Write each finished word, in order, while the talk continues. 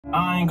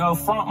I ain't go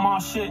front my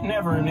shit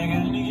never,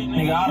 nigga.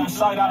 Nigga, out of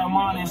sight, out of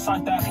mind,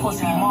 inside that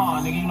pussy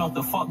mine, nigga. You know what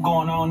the fuck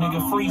going on,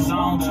 nigga. Free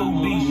zone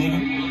 2B,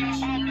 nigga.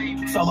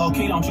 So low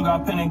key, don't you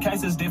got pen and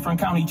cases, different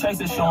county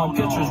chases, showing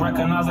pictures,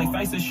 recognize they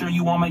faces. Sure,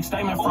 you won't make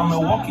statement from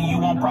Milwaukee, you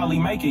won't probably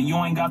make it. You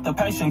ain't got the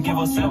patience, give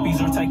us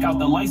seppies or take out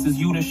the laces.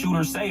 You the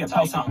shooter, say it.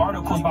 Posting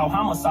articles about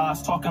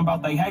homicides, talking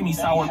about they hate me,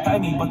 sour pay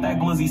me, but that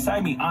glizzy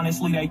save me.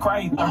 Honestly, they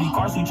crave 30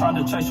 cars. We tried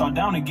to chase y'all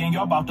down again.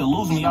 Y'all about to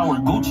lose me. I wear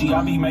Gucci,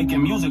 I be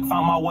making music,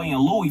 found my way in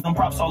Louis. Them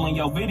props all in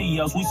your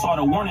videos. We saw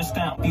the warning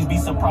stamp. These be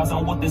surprised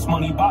on what this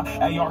money buy.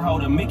 AR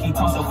hold a Mickey,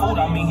 tons of food.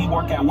 I mean, he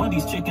work at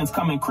Wendy's, chickens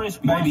coming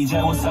crispy. Baby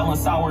J was selling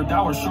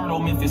sourdough. Short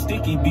old Memphis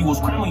sticky. B was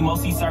Kremlin,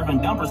 mostly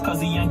serving dumpers, cause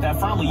he ain't that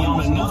friendly. On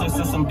the news, it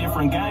says some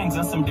different gangs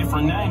and some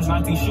different names.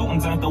 19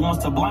 shootings ain't the ones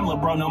to blame.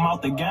 LeBron, them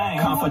out the game.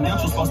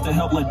 Confidential supposed to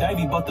help Lil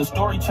Davy, but the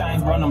story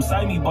changed. Bro, them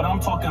save me, but I'm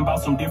talking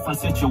about some different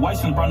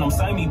situations. Bro, them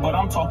save me, but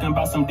I'm talking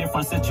about some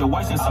different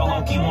situations. So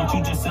low key, want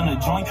you just in a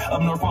joint.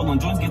 Up north rolling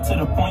joints, get to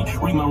the point.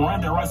 Read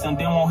Miranda rights and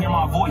then won't hear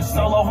my voice.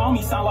 Solo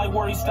homie, sound like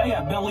where he stay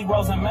at. Bentley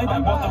Rose and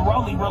Maybach. Bought the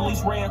Rollie,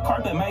 released red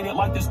carpet, made it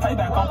like this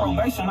payback. On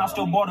probation, I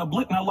still bought a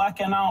blick, no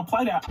lacking, I don't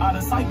play that. Out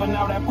of sight, but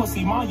now that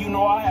pussy mine, you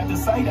know I had to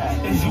say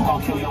that. Is you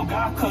gon' kill your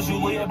guy cause you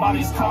live by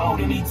this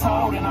code? And he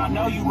told, and I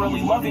know you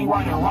really love him,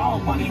 right or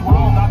wrong. When he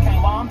wrong, I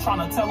can't lie, I'm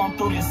trying to tell him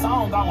through this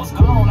song. I was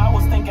gone, I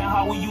was thinking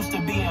how we used to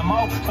be in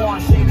Mo.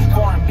 Foreign shit,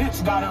 foreign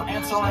bitch, got her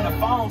answering the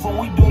phones. When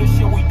we do the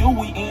shit we do,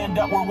 we end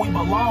up where we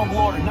belong.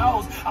 Lord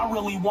knows, I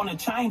really wanna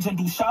change and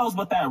do shows,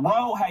 but that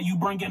road, how you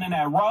bringing in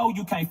that road,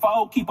 you can't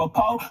fold, keep a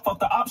pole. Fuck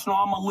the optional,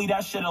 I'ma leave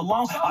that shit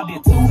alone. I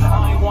did two,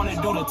 I ain't wanna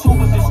do the two,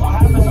 but this what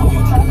happens when you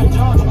trap a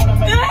judge, wanna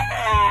make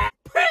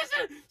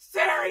Prison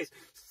Series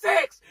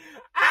 6.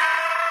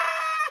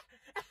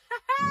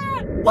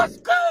 What's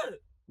good?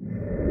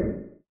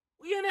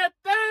 We in that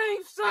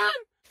thing, son.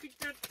 Get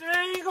that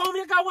thing,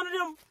 homie. I got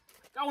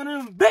one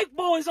of them big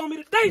boys on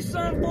me today,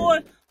 son, boy.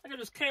 Like I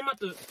just came out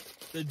the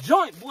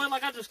joint, boy.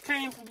 Like I just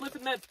came from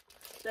lifting that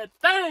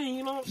thing,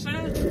 you know what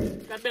I'm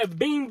saying? Got that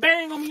bean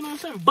bang on me, you know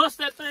what I'm saying? Bust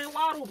that thing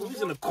wide open.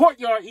 He's in the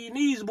courtyard eating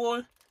these,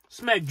 boy.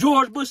 Smack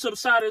George Bush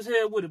upside his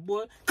head with it,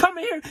 boy. Come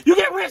here, you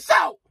get rinsed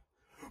out.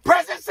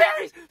 Prison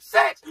Series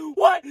 6,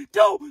 what do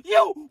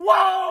you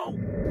want?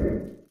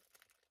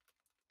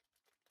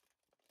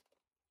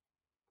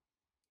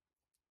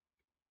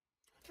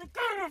 Get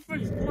out of my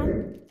face,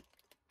 boy.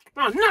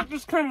 Now, knock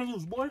this camera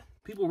loose, boy.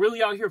 People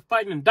really out here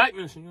fighting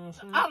indictments, you know what I'm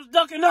saying? I was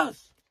ducking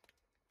us.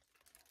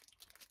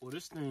 Boy,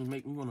 this thing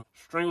make me want to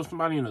strangle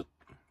somebody in a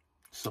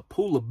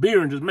pool of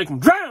beer and just make them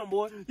drown,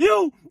 boy.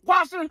 You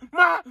washing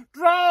my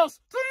drawers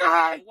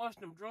tonight. Wash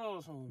them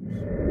drawers, Holmes.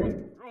 Wash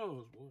them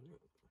drawers, boy.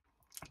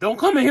 Don't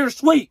come in here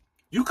sweet.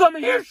 You come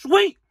in here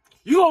sweet,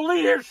 you gonna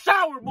leave here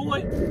sour,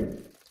 boy.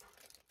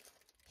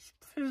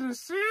 Prison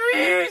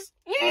Series.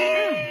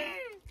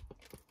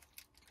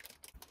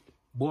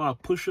 Boy, I'll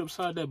push you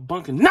upside that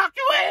bunk and knock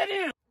your head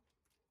in.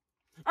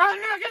 I'll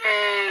knock it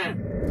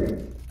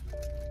in.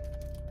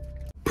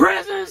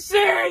 Prison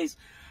Series.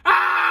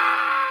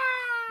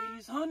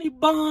 These honey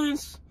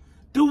buns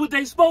do what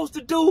they supposed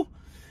to do,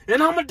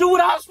 and I'm gonna do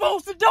what I'm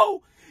supposed to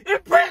do in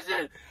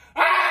prison.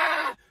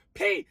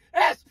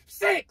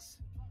 PS6.